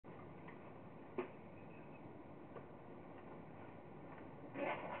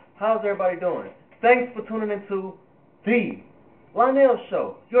How's everybody doing? Thanks for tuning into the Lionel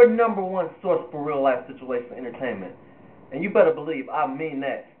Show, your number one source for real life situation entertainment. And you better believe I mean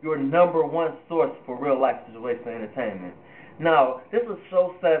that. Your number one source for real life situation entertainment. Now, this is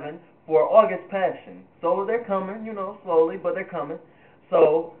show 7 for August Passion. So they're coming, slowly, but they're coming.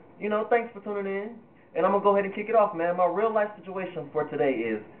 So, thanks for tuning in. And I'm going to go ahead and kick it off, man. My real life situation for today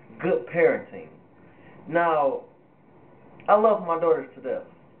is good parenting. Now, I love my daughters to death.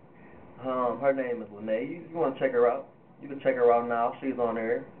 Her name is Lionel. You want to check her out? You can check her out now. She's on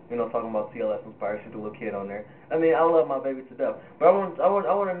there. Talking about TLS Inspired. She's a little kid on there. I mean, I love my baby to death. But I want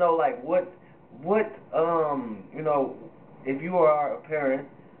to know, like, what, if you are a parent,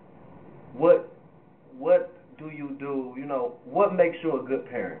 what do you do? What makes you a good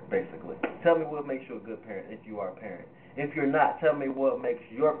parent, basically? Tell me what makes you a good parent if you are a parent. If you're not, tell me what makes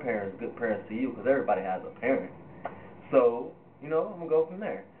your parents good parents to you, because everybody has a parent. So, I'm going to go from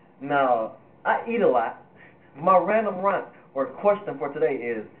there. Now, I eat a lot. My random rant or question for today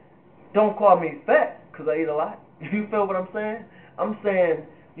is, don't call me fat because I eat a lot. You feel what I'm saying? I'm saying,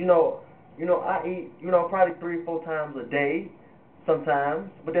 I eat, probably 3-4 times a day sometimes,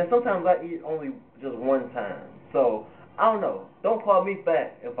 but then sometimes I eat only just one time. So, I don't know. Don't call me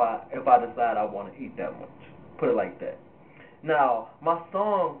fat if I decide I want to eat that much. Put it like that. Now, my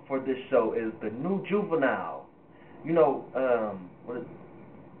song for this show is the New Juvenile. What is it?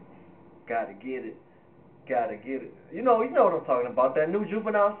 Gotta get it. Gotta get it. You know what I'm talking about. That New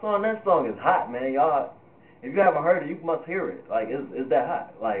Juvenile song, that song is hot, man. Y'all, if you haven't heard it, you must hear it. Like, it's that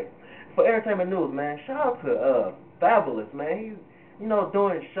hot. Like, for entertainment news, man, shout out to Fabulous, man. He's,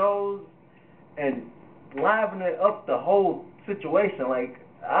 doing shows and livening up the whole situation. Like,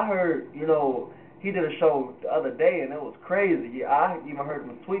 I heard, he did a show the other day, and it was crazy. Yeah, I even heard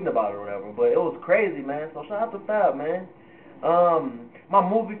him tweeting about it or whatever, but it was crazy, man. So shout out to Fab, man. My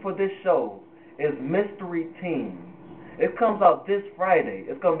movie for this show is Mystery Team. It comes out this Friday.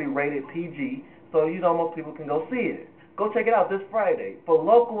 It's going to be rated PG, so most people can go see it. Go check it out this Friday. For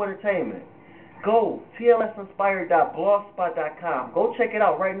local entertainment, go tlsinspired.blogspot.com. Go check it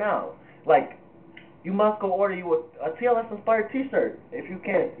out right now. Like, you must go order you a TLS Inspired t-shirt. If you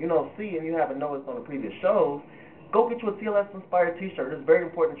can't, see and you haven't noticed on the previous shows, go get you a TLS Inspired t-shirt. It's very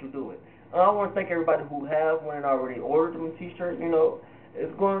important that you do it. I want to thank everybody who have went and already ordered them a t-shirt.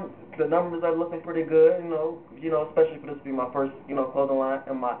 The numbers are looking pretty good, especially for this to be my first, clothing line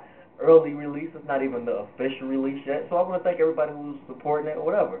and my early release. It's not even the official release yet. So I want to thank everybody who's supporting it or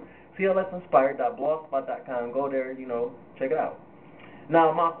whatever. TLSinspired.blogspot.com. Go there, check it out.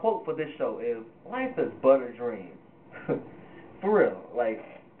 Now, my quote for this show is, life is but a dream. For real. Like,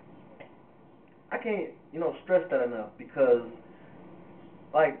 I can't, stress that enough because,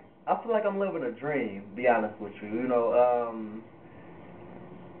 like, I feel like I'm living a dream, to be honest with you.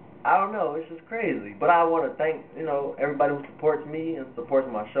 I don't know, it's just crazy. But I want to thank, everybody who supports me and supports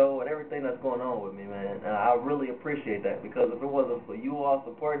my show and everything that's going on with me, man. And I really appreciate that, because if it wasn't for you all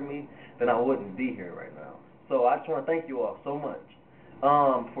supporting me, then I wouldn't be here right now. So I just want to thank you all so much.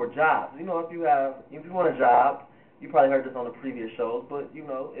 For jobs, if you want a job, you probably heard this on the previous shows, but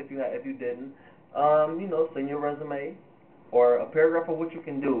if you didn't, send your resume or a paragraph of what you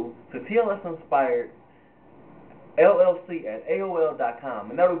can do to TLS Inspired LLC at AOL.com,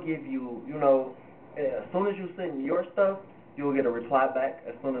 and that'll give you, as soon as you send your stuff, you'll get a reply back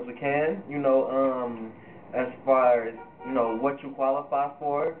as soon as we can, as far as, what you qualify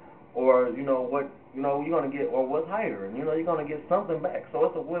for, or, what, you're going to get, or what's hiring, you're going to get something back. So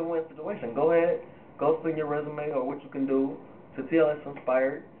it's a win-win situation. Go ahead, go send your resume or what you can do to TLS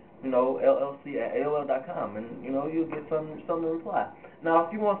Inspired, LLC at AOL.com, and, you'll get something to reply. Now,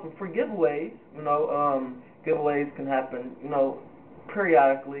 if you want some free giveaways, giveaways can happen,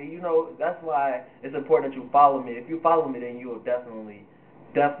 periodically. That's why it's important that you follow me. If you follow me, then you will definitely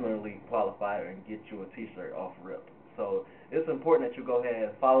qualify and get you a t-shirt off rip. So it's important that you go ahead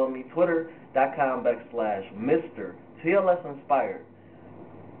and follow me. Twitter.com/Mr. TLS Inspired.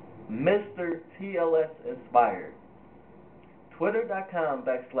 Mr. TLS Inspired.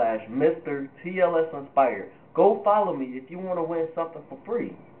 Twitter.com/Mr. TLS Inspired. Go follow me if you want to win something for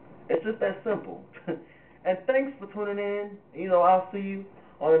free. It's just that simple. And thanks for tuning in. I'll see you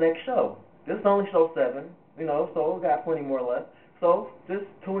on the next show. This is only show 7, so we got plenty more left. So just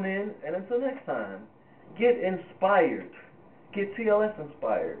tune in, and until next time, get inspired. Get TLS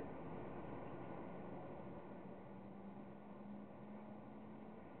inspired.